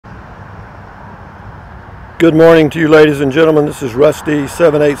Good morning to you, ladies and gentlemen. This is Rusty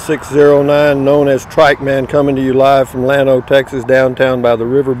 78609, known as TRIKEMAN, coming to you live from Llano, Texas, downtown by the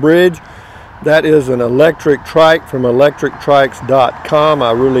River Bridge. That is an electric trike from electrictrikes.com.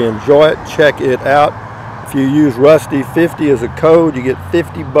 I really enjoy it. Check it out. If you use Rusty50 as a code, you get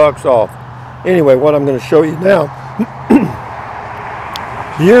 50 bucks off. Anyway, what I'm going to show you now.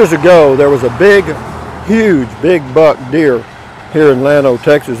 Years ago, there was a huge big buck deer here in Llano,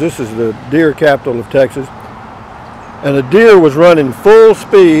 Texas. This is the deer capital of Texas. And a deer was running full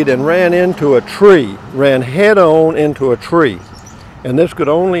speed and ran into a tree, ran head-on into a tree. And this could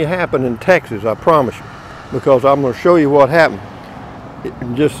only happen in Texas, I promise you, because I'm going to show you what happened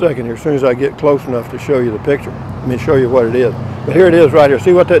in just a second here, as soon as I get close enough to show you the picture. Let me show you what it is. But here it is right here.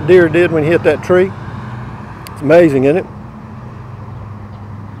 See what that deer did when he hit that tree? It's amazing, isn't it?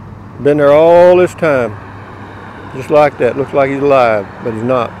 Been there all this time. Just like that. Looks like he's alive, but he's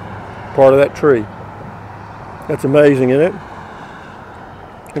not. Part of that tree. That's amazing, isn't it?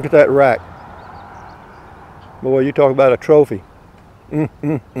 Look at that rack. Boy, you talk about a trophy.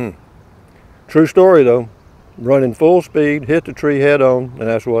 True story, though. Running full speed, hit the tree head on, and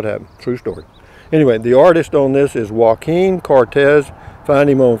that's what happened. True story. Anyway, the artist on this is Joaquin Cortez. Find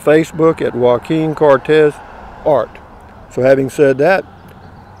him on Facebook at Joaquin Cortez Art. So having said that,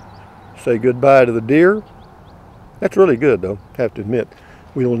 say goodbye to the deer. That's really good, though, have to admit.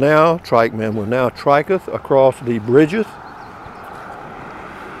 We will now, TRIKEMAN will now triketh across the bridges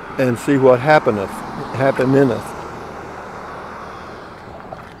and see what happeneth.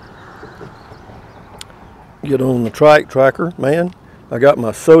 Get on the tracker, man. I got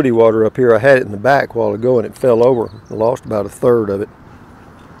my soda water up here. I had it in the back a while ago and it fell over. I lost about a third of it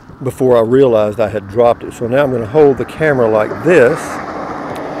before I realized I had dropped it. So now I'm going to hold the camera like this.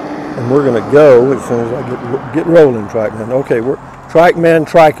 And we're going to go as soon as I get rolling, TRIKEMAN. Okay, we're TRIKEMAN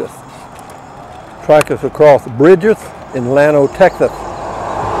Triketh. Triketh across bridges in Llano, Texas.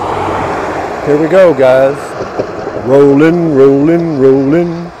 Here we go, guys. Rolling, rolling,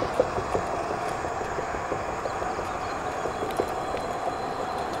 rolling.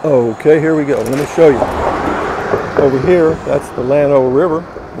 Okay, here we go. Let me show you. Over here, that's the Llano River.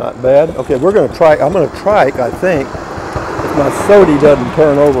 Not bad. Okay, we're going to trike. I'm going to trike, I think. My soda doesn't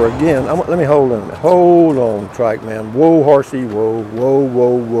turn over again. Let me hold on. Hold on, TRIKEMAN. Whoa, horsey, whoa, whoa,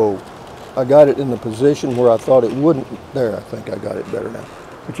 whoa, whoa. I got it in the position where I thought it wouldn't. There, I think I got it better now.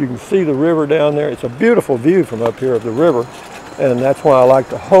 But you can see the river down there. It's a beautiful view from up here of the river. And that's why I like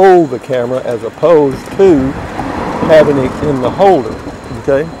to hold the camera as opposed to having it in the holder.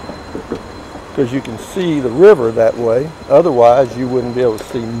 Okay? Because you can see the river that way. Otherwise, you wouldn't be able to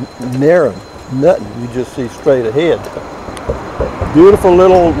see nothing. You just see straight ahead. Beautiful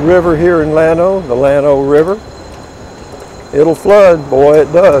little river here in Llano, the Llano River. It'll flood, boy,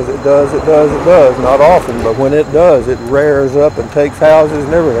 it does, it does, it does, it does. Not often, but when it does, it rears up and takes houses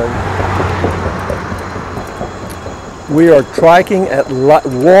and everything. We are triking at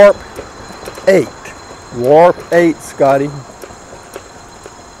warp 8. Warp 8, Scotty.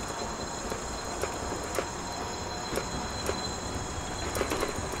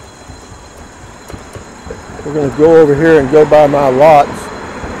 We're going to go over here and go by my lots.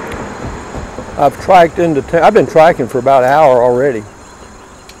 I've triked into town. I've been triking for about an hour already.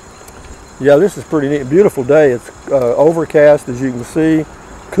 Yeah, this is pretty neat. Beautiful day. It's overcast, as you can see.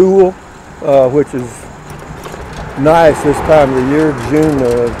 Cool, which is nice this time of the year. June,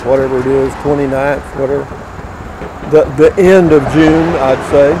 whatever it is, 29th, whatever. The end of June, I'd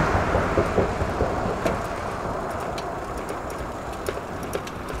say.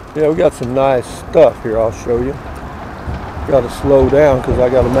 Yeah, we got some nice stuff here. I'll show you. Got to slow down because I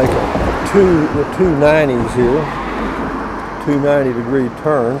got to make the 290s here. 290-degree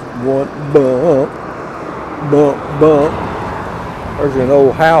turns. One bump, bump, bump. There's an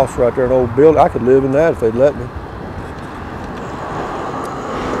old house right there, an old building. I could live in that if they'd let me.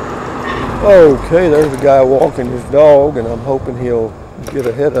 Okay, there's a guy walking his dog, and I'm hoping he'll get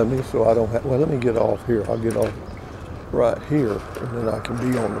ahead of me so I don't have. Well, let me get off here. I'll get off right here, and then I can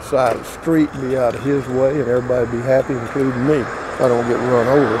be on the side of the street and be out of his way, and everybody be happy, including me. I don't get run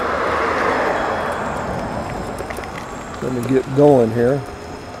over. Let me get going here.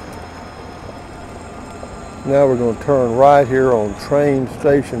 Now we're going to turn right here on Train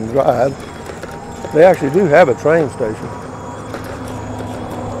Station Drive. They actually do have a train station.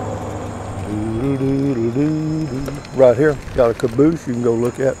 Right here, got a caboose you can go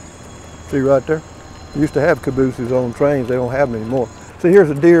look at. See right there? Used to have cabooses on trains. They don't have them anymore. See, here's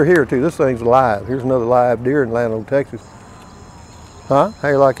a deer here too. This thing's live. Here's another live deer in Llano, Texas. Huh? How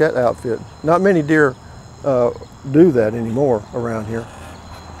you like that outfit? Not many deer do that anymore around here.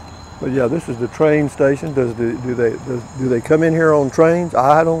 But yeah, this is the train station. Do they come in here on trains?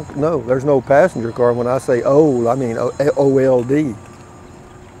 I don't know. There's no passenger car. When I say old, I mean OLD.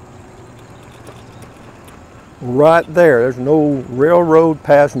 Right there. There's no railroad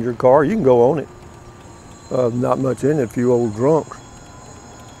passenger car. You can go on it. Not much in it. A few old drunks.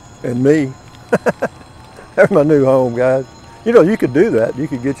 And me. There's my new home, guys. You know, you could do that. You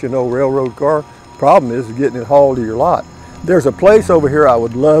could get you an old railroad car. Problem is getting it hauled to your lot. There's a place over here I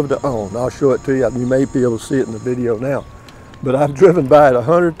would love to own. I'll show it to you. You may be able to see it in the video now. But I've driven by it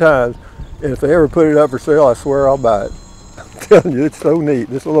 100 times, and if they ever put it up for sale, I swear I'll buy it. I'm telling you, it's so neat.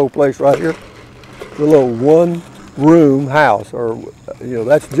 This little place right here, it's a little one-room house, or you know,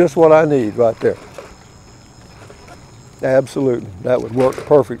 that's just what I need right there. Absolutely, that would work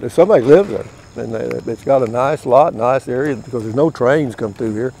perfectly. Somebody lives there, and it's got a nice lot, nice area, because there's no trains come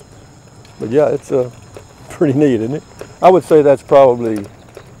through here. But yeah, it's pretty neat, isn't it? I would say that's probably,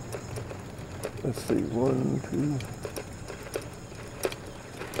 let's see, 1,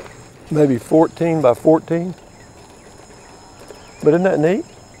 2, maybe 14 by 14. But isn't that neat?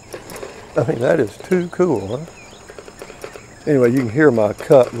 I mean, that is too cool, huh? Anyway, you can hear my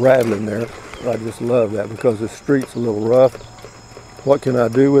cup rattling there. I just love that because the street's a little rough. What can I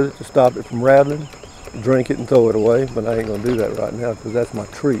do with it to stop it from rattling? Drink it and throw it away, but I ain't gonna do that right now because that's my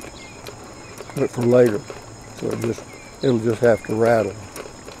treat. But for later, so it'll just have to rattle.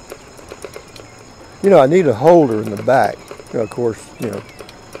 You know, I need a holder in the back. You know, of course, you know,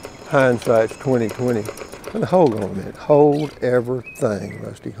 hindsight's 20/20. But hold on a minute. Hold everything,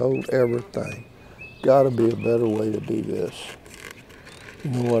 Rusty. Hold everything. Gotta be a better way to do this.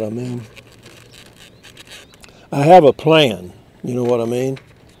 You know what I mean? I have a plan. You know what I mean?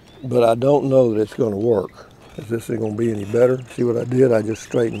 But I don't know that it's going to work. Is this thing going to be any better? See what I did? I just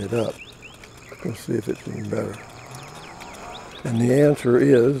straightened it up. Let's see if it's any better. And the answer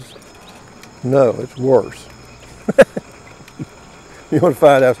is no, it's worse. You want to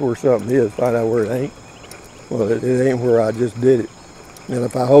find out where something is, find out where it ain't. Well, it ain't where I just did it. And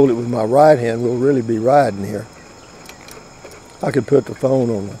if I hold it with my right hand, we'll really be riding here. I could put the phone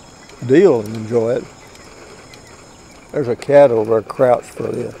on the deal and enjoy it. There's a cat over there crouched for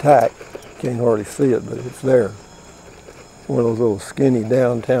the attack. Can't hardly see it, but it's there. One of those little skinny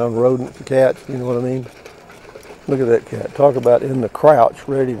downtown rodent cats, you know what I mean? Look at that cat. Talk about in the crouch,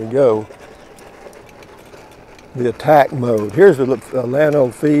 ready to go. The attack mode. Here's the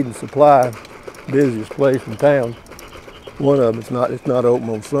Llano Feed and Supply, busiest place in town. One of them, it's not open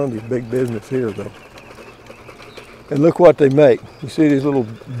on Sunday. Big business here though. And look what they make. You see these little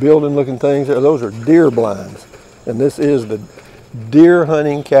building looking things there? Those are deer blinds. And this is the deer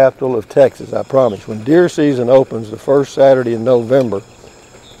hunting capital of Texas, I promise. When deer season opens the first Saturday in November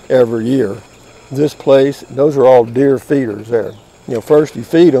every year, this place, those are all deer feeders there. You know, first you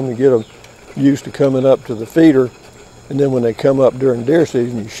feed them, you get them used to coming up to the feeder, and then when they come up during deer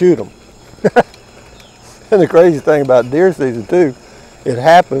season, you shoot them. And the crazy thing about deer season too, it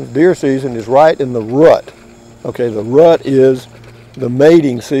happens, deer season is right in the rut. Okay, the rut is the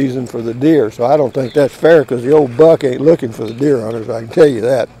mating season for the deer, so I don't think that's fair because the old buck ain't looking for the deer hunters, I can tell you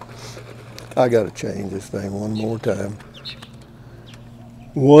that. I gotta change this thing one more time.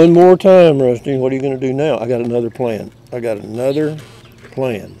 One more time, Rusty. What are you gonna do now? I got another plan.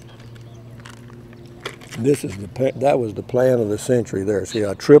 This is that was the plan of the century there. See,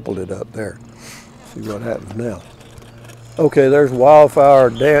 I tripled it up there. See what happens now. Okay, there's Wildfire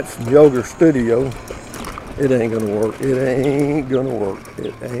Dance Yoga Studio. It ain't gonna work. It ain't gonna work.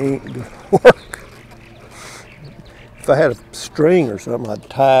 It ain't gonna work. If I had a string or something, I'd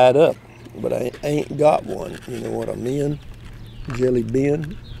tie it up, but I ain't got one. You know what I mean? Jelly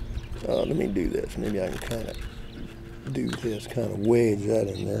bean. Let me do this. Maybe I can kind of do this, kind of wedge that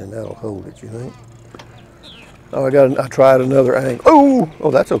in there, and that'll hold it. You think? Oh, I tried another angle.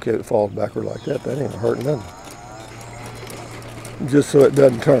 Oh, that's okay. It falls backward like that. That ain't hurting nothing. Just so it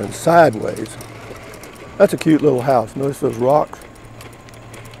doesn't turn sideways. That's a cute little house. Notice those rocks.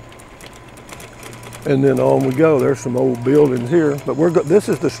 And then on we go. There's some old buildings here, but this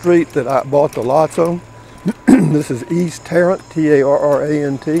is the street that I bought the lots on. This is East Tarrant,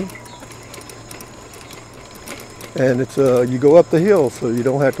 T-A-R-R-A-N-T. And it's you go up the hill, so you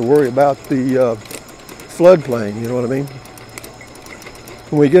don't have to worry about the floodplain. You know what I mean?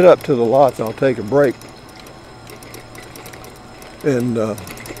 When we get up to the lots, I'll take a break and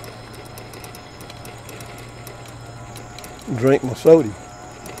drink my soda.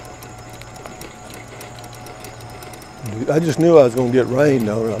 I just knew I was going to get rain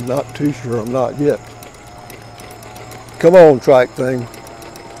though, and I'm not too sure I'm not yet. Come on, trike thing.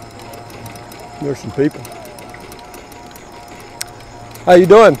 There's some people. How you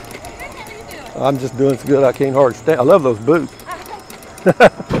doing? I'm just doing so good I can't hardly stand. I love those boots.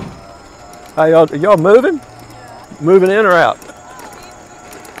 Hey, y'all moving? Moving in or out?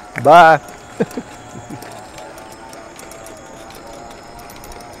 Bye.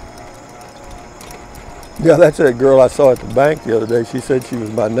 Yeah, that's that girl I saw at the bank the other day. She said she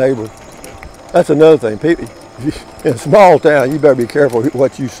was my neighbor. That's another thing. People, in a small town, you better be careful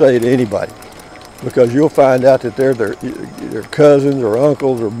what you say to anybody, because you'll find out that they're their cousins or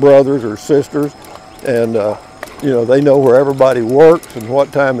uncles or brothers or sisters, and you know, they know where everybody works and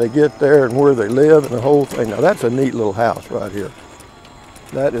what time they get there and where they live and the whole thing. Now that's a neat little house right here.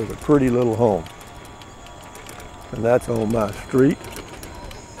 That is a pretty little home, and that's on my street.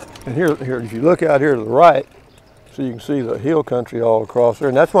 And here, if you look out here to the right, so you can see the hill country all across there.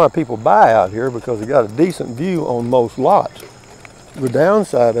 And that's why people buy out here, because they got a decent view on most lots. The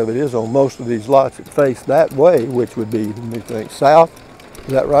downside of it is on most of these lots that face that way, which would be, let me think, south.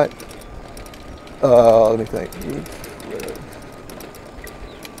 Is that right? Let me think.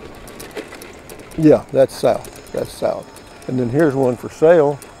 Yeah, that's south. That's south. And then here's one for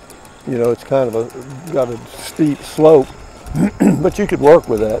sale. You know, it's kind of got a steep slope. But you could work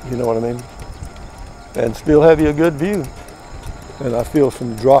with that, you know what I mean? And still have you a good view. And I feel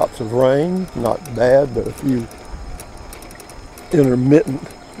some drops of rain, not bad, but a few intermittent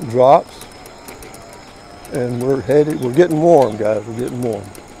drops. And we're getting warm, guys, we're getting warm.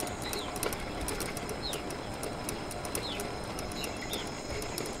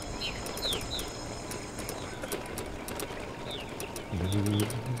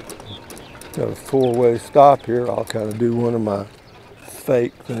 Got a four-way stop here. I'll kind of do one of my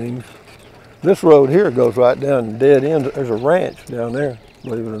fake things. This road here goes right down the dead end. There's a ranch down there,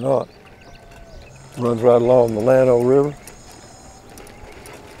 believe it or not. Runs right along the Llano River.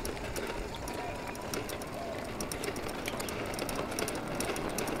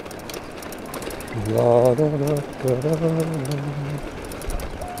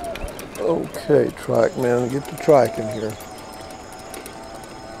 Okay, trike man, get the trike in here.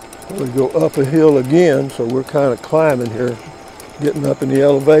 We go up a hill again, so we're kind of climbing here, getting up in the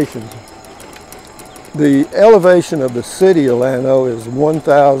elevation. The elevation of the city of Llano is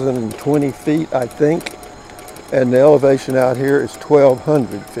 1,020 feet, I think, and the elevation out here is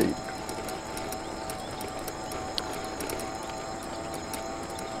 1,200 feet.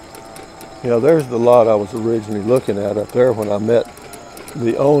 You know, there's the lot I was originally looking at up there when I met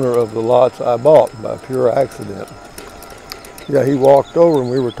the owner of the lots I bought by pure accident. Yeah, he walked over and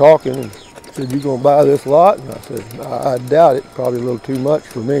we were talking and said, "You gonna buy this lot?" And I said, I doubt it, probably a little too much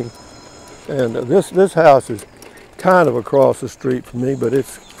for me. And this house is kind of across the street from me, but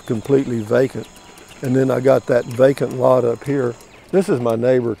it's completely vacant. And then I got that vacant lot up here. This is my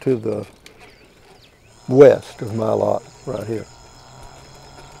neighbor to the west of my lot right here.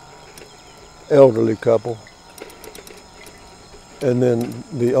 Elderly couple. And then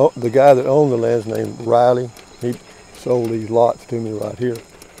the guy that owned the land's named Riley. He sold these lots to me right here.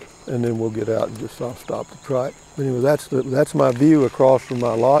 And then we'll get out and I'll stop the trike. Anyway, that's my view across from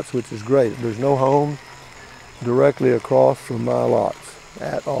my lots, which is great. There's no home directly across from my lots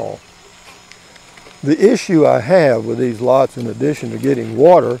at all. The issue I have with these lots, in addition to getting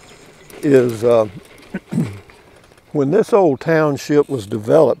water, is when this old township was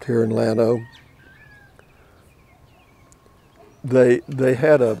developed here in Llano, they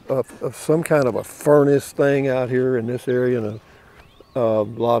had some kind of a furnace thing out here in this area, and a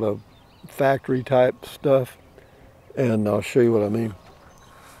lot of factory type stuff, and I'll show you what I mean.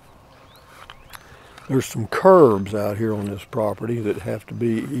 There's some curbs out here on this property that have to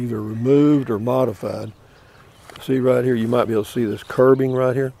be either removed or modified. See right here, you might be able to see this curbing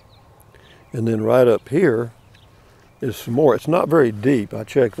right here, and then right up here is some more. It's not very deep. I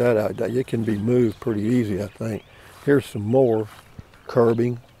checked that out. It can be moved pretty easy, I think. Here's some more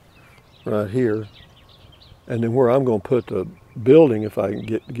curbing right here. And then where I'm going to put the building, if I can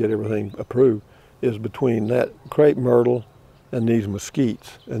get everything approved, is between that crepe myrtle and these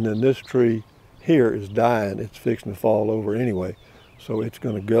mesquites. And then this tree here is dying. It's fixing to fall over anyway. So it's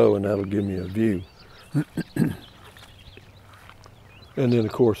going to go, and that'll give me a view. And then,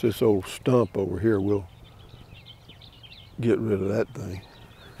 of course, this old stump over here, we'll get rid of that thing.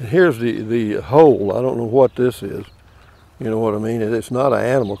 And here's the hole. I don't know what this is. You know what I mean? It's not an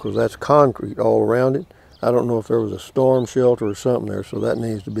animal, because that's concrete all around it. I don't know if there was a storm shelter or something there, so that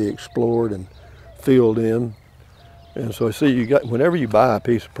needs to be explored and filled in. And so see, whenever you buy a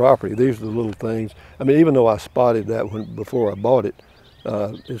piece of property, these are the little things. I mean, even though I spotted that before I bought it,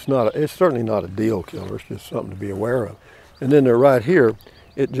 it's certainly not a deal killer. It's just something to be aware of. And then right here,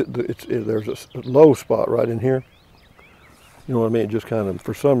 there's a low spot right in here. You know what I mean? It just kind of,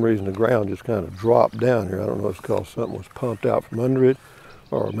 for some reason, the ground just kind of dropped down here. I don't know if it's because something was pumped out from under it,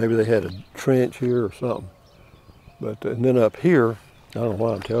 or maybe they had a trench here or something. But, and then up here, I don't know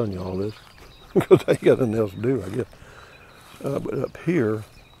why I'm telling you all this, because they got nothing else to do, I guess. But up here,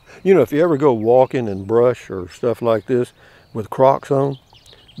 you know, if you ever go walking in brush or stuff like this with Crocs on,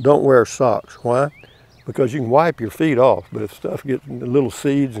 don't wear socks. Why? Because you can wipe your feet off, but if stuff gets, little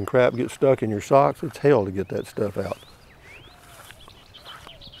seeds and crap get stuck in your socks, it's hell to get that stuff out.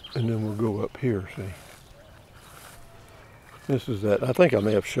 And then we'll go up here, see. This is that, I think I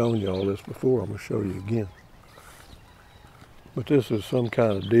may have shown you all this before, I'm gonna show you again. But this is some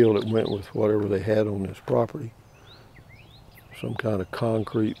kind of deal that went with whatever they had on this property. Some kind of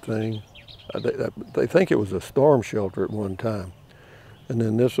concrete thing. They think it was a storm shelter at one time. And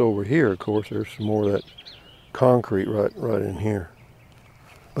then this over here, of course, there's some more of that concrete right in here.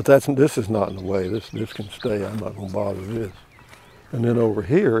 But this is not in the way. This can stay. I'm not gonna bother this. And then over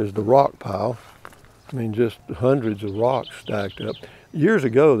here is the rock pile. I mean, just hundreds of rocks stacked up. Years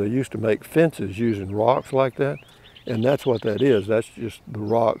ago, they used to make fences using rocks like that. And that's what that is. That's just the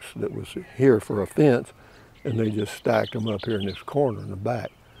rocks that was here for a fence. And they just stacked them up here in this corner in the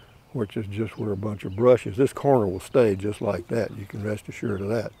back, which is just where a bunch of brush is. This corner will stay just like that. You can rest assured of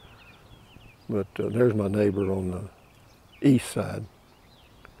that. But there's my neighbor on the east side.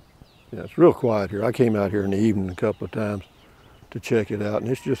 Yeah, it's real quiet here. I came out here in the evening a couple of times to check it out,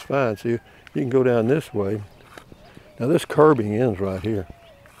 and it's just fine. See, you can go down this way. Now this curbing ends right here.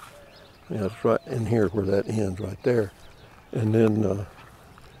 Yeah, it's right in here where that ends right there. And then,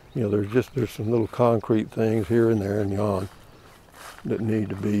 you know, there's some little concrete things here and there and yon that need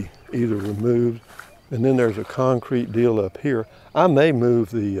to be either removed. And then there's a concrete deal up here. I may move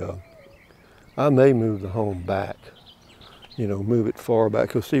the home back. You know, move it far back.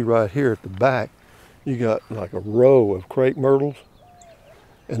 Because see right here at the back, you got like a row of crepe myrtles.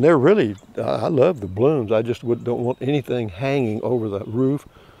 And they're really, I love the blooms. I just don't want anything hanging over the roof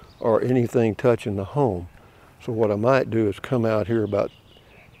or anything touching the home. So what I might do is come out here about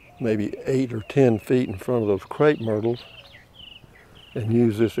maybe 8 or 10 feet in front of those crepe myrtles and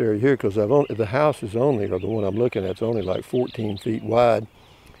use this area here, because the house is only, or the one I'm looking at, it's only like 14 feet wide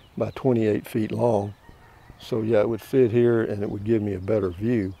by 28 feet long. So yeah, it would fit here and it would give me a better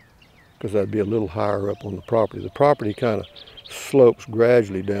view, because I'd be a little higher up on the property. The property kind of slopes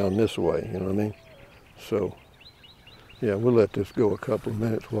gradually down this way, you know what I mean? So yeah, we'll let this go a couple of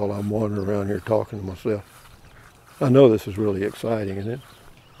minutes while I'm wandering around here talking to myself. I know this is really exciting, isn't it?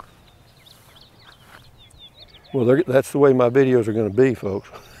 Well, that's the way my videos are going to be, folks,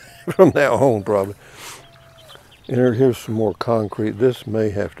 from now on probably. And here's some more concrete. This may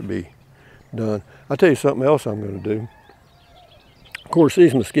have to be done. I'll tell you something else I'm going to do. Of course,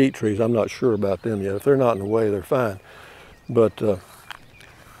 these mesquite trees, I'm not sure about them yet. If they're not in the way, they're fine. But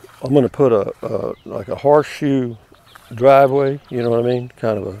I'm going to put like a horseshoe driveway, you know what I mean?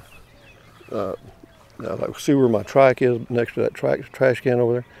 Kind of a, like see where my trike is next to that trash can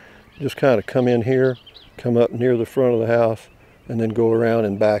over there? Just kind of come in here, come up near the front of the house, and then go around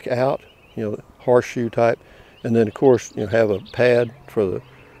and back out, you know, horseshoe type. And then of course, you know, have a pad for the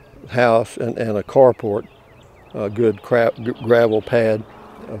house and a carport, a good gravel pad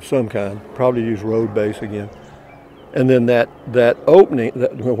of some kind, probably use road base again. And then that opening,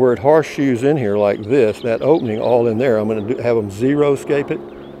 where it horseshoes in here like this, that opening all in there, I'm going to have them xeriscape it.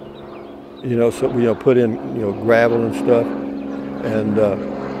 You know, so you know, put in, you know, gravel and stuff, and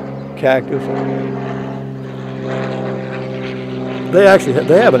cactus. They actually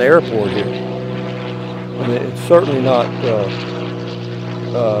they have an airport here. I mean, it's certainly not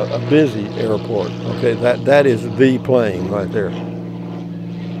a busy airport. Okay, that is the plane right there.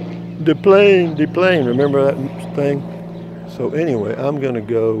 The plane. Remember that thing? So anyway, I'm going to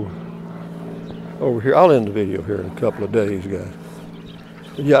go over here. I'll end the video here in a couple of days, guys.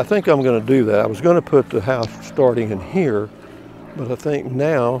 Yeah, I think I'm going to do that. I was going to put the house starting in here, but I think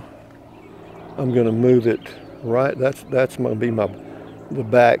now I'm going to move it right. That's going to be the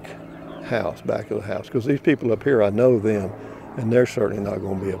back of the house, because these people up here, I know them, and they're certainly not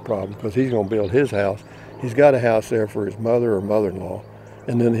going to be a problem, because he's going to build his house. He's got a house there for his mother or mother-in-law,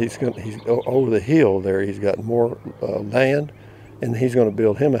 and then he's over the hill there. He's got more land, and he's going to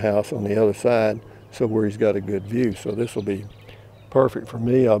build him a house on the other side, so where he's got a good view. So this will be perfect for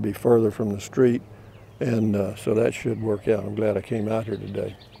me. I'll be further from the street, and so that should work out. I'm glad I came out here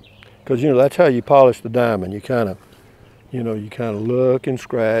today, because you know that's how you polish the diamond. You kind of, you know, you kind of look and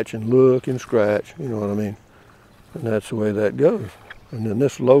scratch and look and scratch. You know what I mean? And that's the way that goes. And then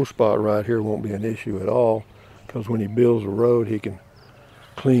this low spot right here won't be an issue at all, because when he builds a road, he can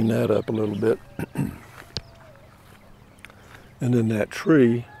clean that up a little bit. And then that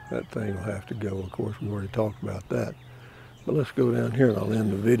tree, that thing will have to go. Of course, we already talked about that. But let's go down here and I'll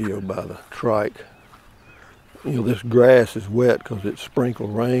end the video by the trike. You know, this grass is wet because it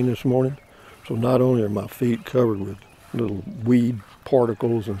sprinkled rain this morning. So not only are my feet covered with little weed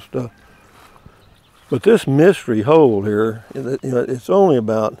particles and stuff, but this mystery hole here, you know, it's only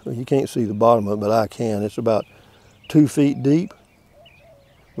about, you can't see the bottom of it, but I can. It's about 2 feet deep,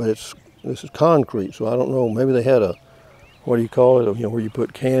 but this is concrete, so I don't know, maybe they had a, what do you call it, you know, where you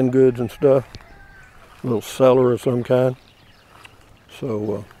put canned goods and stuff, a little cellar of some kind.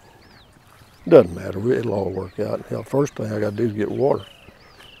 So, doesn't matter, it'll all work out. Hell, first thing I gotta do is get water.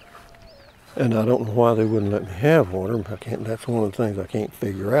 And I don't know why they wouldn't let me have water. That's one of the things I can't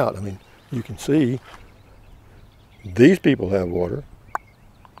figure out. I mean, you can see, these people have water.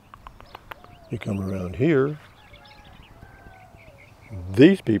 You come around here,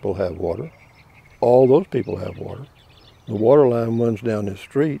 these people have water. All those people have water. The water line runs down this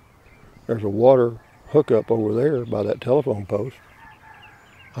street. There's a water hookup over there by that telephone post.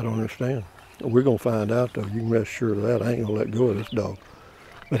 I don't understand. We're gonna find out though, you can rest sure of that. I ain't gonna let go of this dog.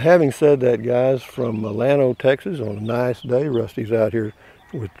 But having said that, guys, from Llano, Texas, on a nice day, Rusty's out here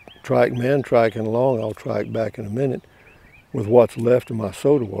with TRIKEMAN triking along. I'll trike back in a minute with what's left of my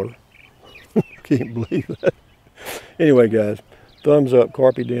soda water. Can't believe that. Anyway, guys, thumbs up,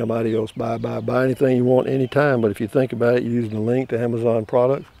 carpe diem, adios, bye-bye. Buy anything you want anytime, but if you think about it, use the link to Amazon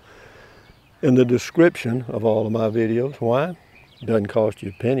products in the description of all of my videos. Why? It doesn't cost you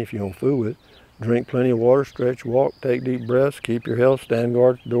a penny if you don't fool with it. Drink plenty of water, stretch, walk, take deep breaths, keep your health, stand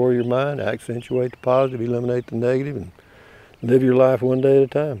guard at the door of your mind, accentuate the positive, eliminate the negative, and live your life one day at a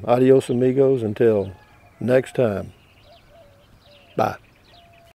time. Adios, amigos. Until next time. Bye.